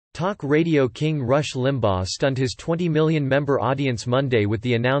Talk radio king Rush Limbaugh stunned his 20 million member audience Monday with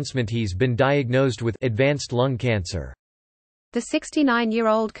the announcement he's been diagnosed with advanced lung cancer. The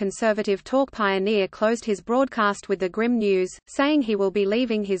 69-year-old conservative talk pioneer closed his broadcast with the grim news, saying he will be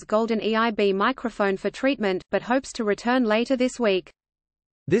leaving his golden EIB microphone for treatment, but hopes to return later this week.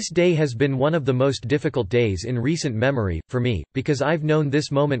 This day has been one of the most difficult days in recent memory, for me, because I've known this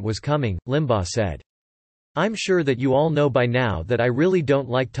moment was coming, Limbaugh said. I'm sure that you all know by now that I really don't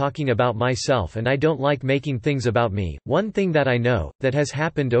like talking about myself and I don't like making things about me. One thing that I know, that has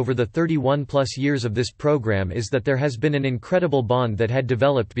happened over the 31-plus years of this program is that there has been an incredible bond that had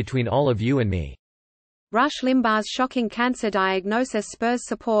developed between all of you and me. Rush Limbaugh's shocking cancer diagnosis spurs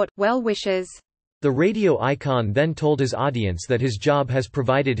support, well wishes. The radio icon then told his audience that his job has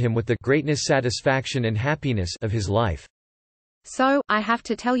provided him with the greatness, satisfaction and happiness of his life. So, I have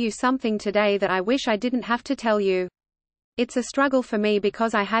to tell you something today that I wish I didn't have to tell you. It's a struggle for me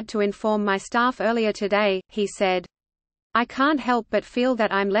because I had to inform my staff earlier today, he said. I can't help but feel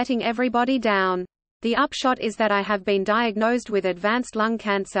that I'm letting everybody down. The upshot is that I have been diagnosed with advanced lung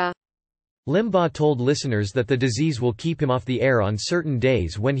cancer. Limbaugh told listeners that the disease will keep him off the air on certain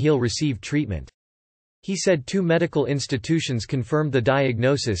days when he'll receive treatment. He said 2 medical institutions confirmed the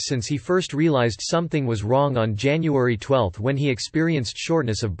diagnosis since he first realized something was wrong on January 12 when he experienced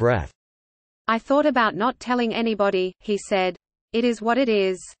shortness of breath. I thought about not telling anybody, he said. It is what it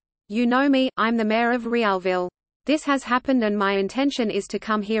is. You know me, I'm the mayor of Rialville. This has happened and my intention is to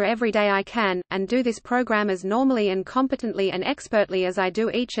come here every day I can, and do this program as normally and competently and expertly as I do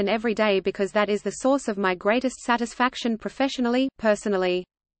each and every day because that is the source of my greatest satisfaction professionally, personally.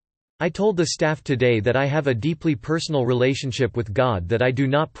 I told the staff today that I have a deeply personal relationship with God that I do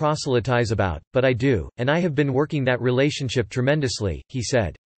not proselytize about, but I do, and I have been working that relationship tremendously, he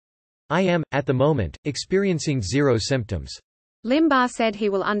said. I am, at the moment, experiencing 0 symptoms. Limbaugh said he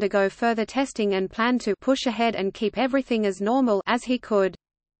will undergo further testing and plan to push ahead and keep everything as normal as he could.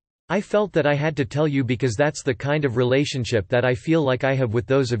 I felt that I had to tell you because that's the kind of relationship that I feel like I have with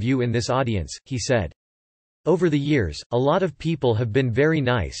those of you in this audience, he said. Over the years, a lot of people have been very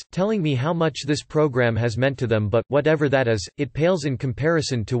nice, telling me how much this program has meant to them, but, whatever that is, it pales in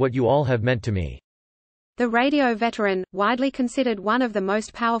comparison to what you all have meant to me. The radio veteran, widely considered one of the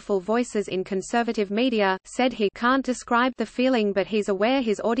most powerful voices in conservative media, said he can't describe the feeling but he's aware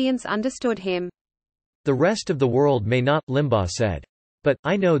his audience understood him. The rest of the world may not, Limbaugh said. But,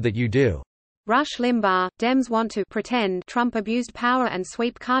 I know that you do. Rush Limbaugh, Dems want to pretend Trump abused power and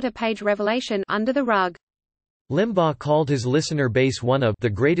sweep Carter Page revelation under the rug. Limbaugh called his listener base one of the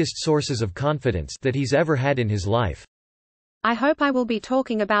greatest sources of confidence that he's ever had in his life. I hope I will be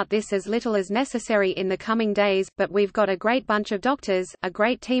talking about this as little as necessary in the coming days, but we've got a great bunch of doctors, a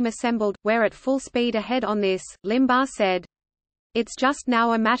great team assembled, we're at full speed ahead on this, Limbaugh said. It's just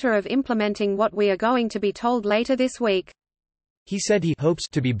now a matter of implementing what we are going to be told later this week. He said he hopes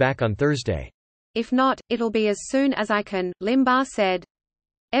to be back on Thursday. If not, it'll be as soon as I can, Limbaugh said.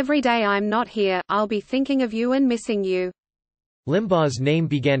 Every day I'm not here, I'll be thinking of you and missing you. Limbaugh's name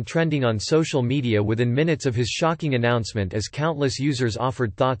began trending on social media within minutes of his shocking announcement as countless users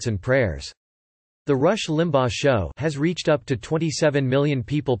offered thoughts and prayers. The Rush Limbaugh Show has reached up to 27 million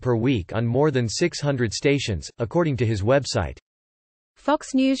people per week on more than 600 stations, according to his website.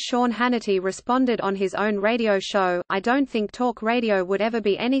 Fox News' Sean Hannity responded on his own radio show, I don't think talk radio would ever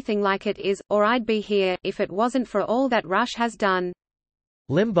be anything like it is, or I'd be here, if it wasn't for all that Rush has done.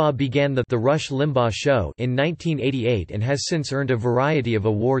 Limbaugh began the Rush Limbaugh Show in 1988 and has since earned a variety of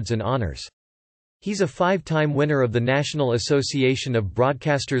awards and honors. He's a 5-time winner of the National Association of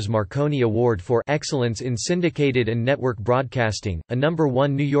Broadcasters Marconi Award for Excellence in Syndicated and Network Broadcasting, a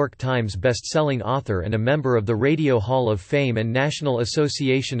 #1 New York Times best-selling author and a member of the Radio Hall of Fame and National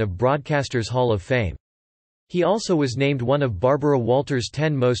Association of Broadcasters Hall of Fame. He also was named one of Barbara Walters'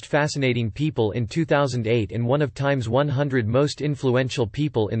 10 Most Fascinating People in 2008 and one of Time's 100 Most Influential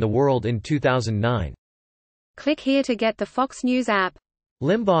People in the World in 2009. Click here to get the Fox News app.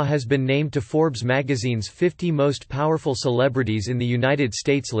 Limbaugh has been named to Forbes magazine's 50 Most Powerful Celebrities in the United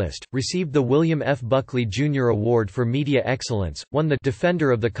States list, received the William F. Buckley Jr. Award for Media Excellence, won the Defender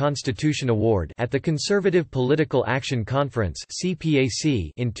of the Constitution Award at the Conservative Political Action Conference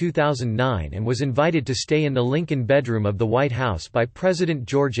 (CPAC) in 2009 and was invited to stay in the Lincoln bedroom of the White House by President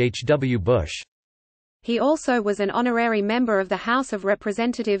George H. W. Bush. He also was an honorary member of the House of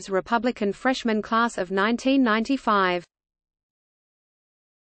Representatives Republican freshman class of 1995.